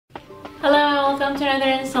welcome to another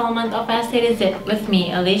installment of STD Zip with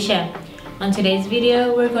me, Alicia. On today's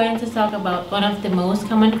video, we're going to talk about one of the most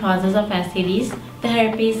common causes of STDs, the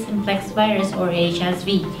herpes simplex virus or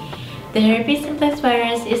HSV. The herpes simplex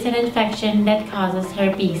virus is an infection that causes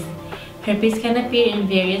herpes. Herpes can appear in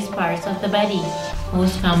various parts of the body,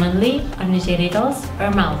 most commonly on the genitals or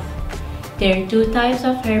mouth. There are two types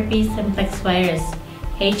of herpes simplex virus.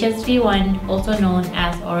 HSV1, also known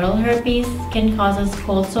as oral herpes, can cause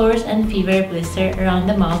cold sores and fever blister around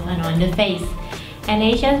the mouth and on the face. And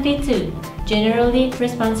HSV2, generally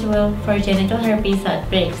responsible for genital herpes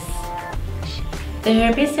outbreaks. The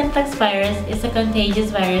herpes simplex virus is a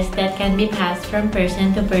contagious virus that can be passed from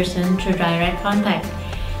person to person through direct contact.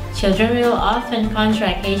 Children will often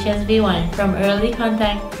contract HSV1 from early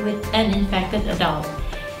contact with an infected adult.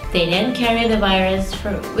 They then carry the virus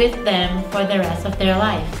with them for the rest of their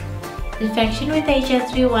life. Infection with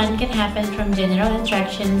HSV1 can happen from genital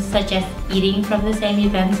interactions such as eating from the same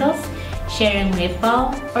utensils, sharing lip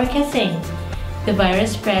balm, or kissing. The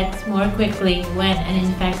virus spreads more quickly when an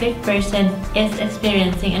infected person is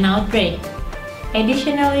experiencing an outbreak.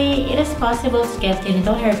 Additionally, it is possible to get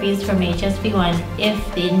genital herpes from HSV1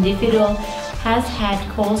 if the individual has had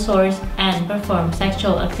cold sores and performed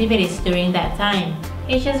sexual activities during that time.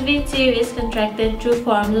 HSV2 is contracted through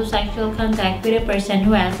forms of sexual contact with a person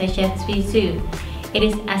who has HSV2. It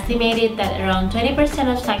is estimated that around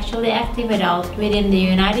 20% of sexually active adults within the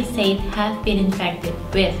United States have been infected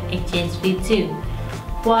with HSV2.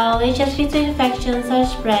 While HSV2 infections are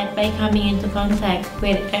spread by coming into contact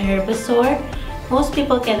with a herpes sore, most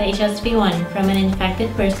people get HSV1 from an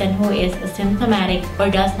infected person who is asymptomatic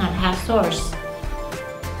or does not have sores.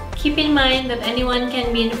 Keep in mind that anyone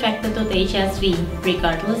can be infected with HSV,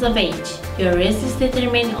 regardless of age. Your risk is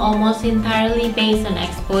determined almost entirely based on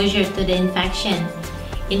exposure to the infection.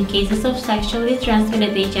 In cases of sexually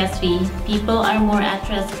transmitted HSV, people are more at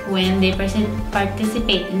risk when they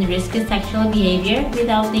participate in risky sexual behavior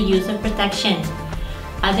without the use of protection.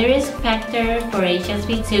 Other risk factors for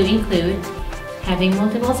HSV2 include having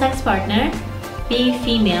multiple sex partner, being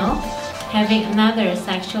female, having another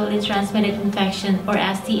sexually transmitted infection or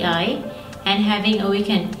STI, and having a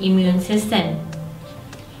weakened immune system.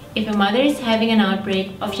 If a mother is having an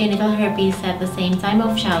outbreak of genital herpes at the same time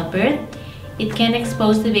of childbirth, it can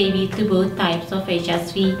expose the baby to both types of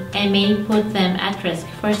HSV and may put them at risk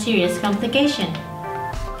for serious complication.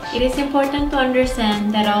 It is important to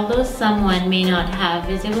understand that although someone may not have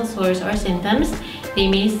visible sores or symptoms, they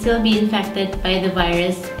may still be infected by the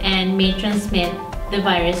virus and may transmit the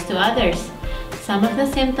virus to others. Some of the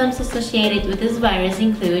symptoms associated with this virus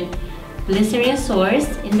include blistering sores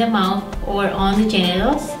in the mouth or on the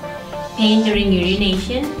genitals, pain during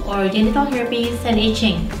urination, or genital herpes and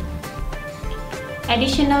itching.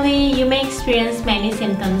 Additionally, you may experience many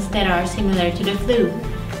symptoms that are similar to the flu.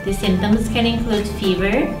 The symptoms can include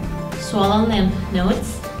fever, swollen lymph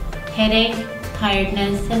nodes, headache,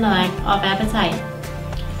 tiredness, and a lack of appetite.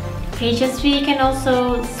 HSV can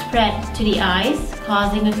also spread to the eyes,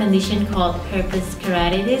 causing a condition called herpes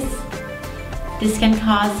keratitis. This can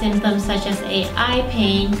cause symptoms such as eye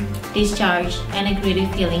pain, discharge, and a gritty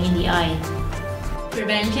feeling in the eye.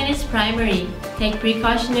 Prevention is primary. Take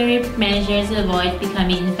precautionary measures to avoid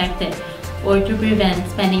becoming infected or to prevent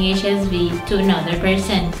spreading HSV to another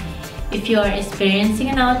person. If you are experiencing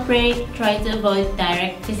an outbreak, try to avoid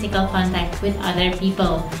direct physical contact with other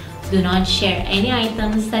people. Do not share any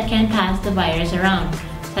items that can pass the virus around,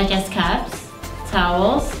 such as cups,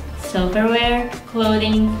 towels, silverware,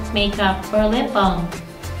 clothing, makeup, or lip balm.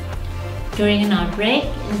 During an outbreak,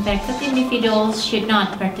 infected individuals should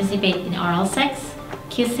not participate in oral sex,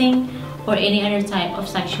 kissing, or any other type of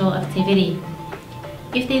sexual activity.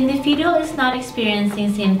 If the individual is not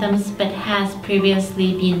experiencing symptoms but has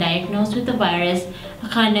previously been diagnosed with the virus, a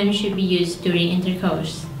condom should be used during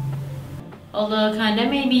intercourse. Although a condom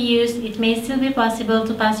may be used, it may still be possible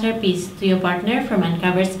to pass herpes to your partner from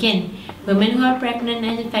uncovered skin. Women who are pregnant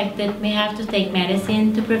and infected may have to take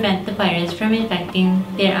medicine to prevent the virus from infecting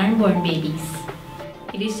their unborn babies.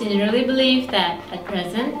 It is generally believed that, at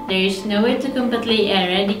present, there is no way to completely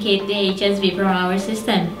eradicate the HSV from our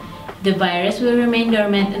system. The virus will remain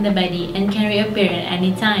dormant in the body and can reappear at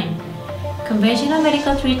any time. Conventional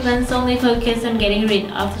medical treatments only focus on getting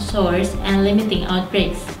rid of the sores and limiting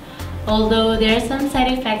outbreaks, although there are some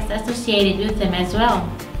side effects associated with them as well.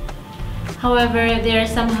 However, there are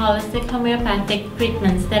some holistic homeopathic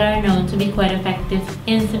treatments that are known to be quite effective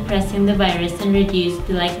in suppressing the virus and reduce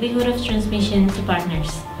the likelihood of transmission to partners.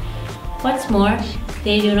 What's more,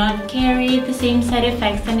 they do not carry the same side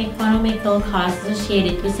effects and economical costs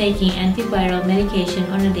associated with taking antiviral medication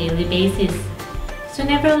on a daily basis. So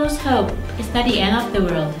never lose hope. It's not the end of the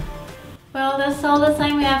world. Well, that's all the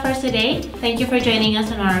time we have for today. Thank you for joining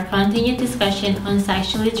us on our continued discussion on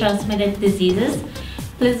sexually transmitted diseases.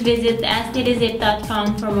 Please visit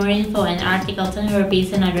stdzip.com for more info and articles on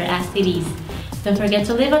herpes and other STDs. Don't forget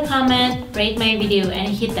to leave a comment, rate my video, and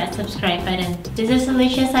hit that subscribe button. This is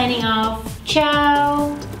Alicia signing off.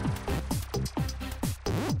 Ciao!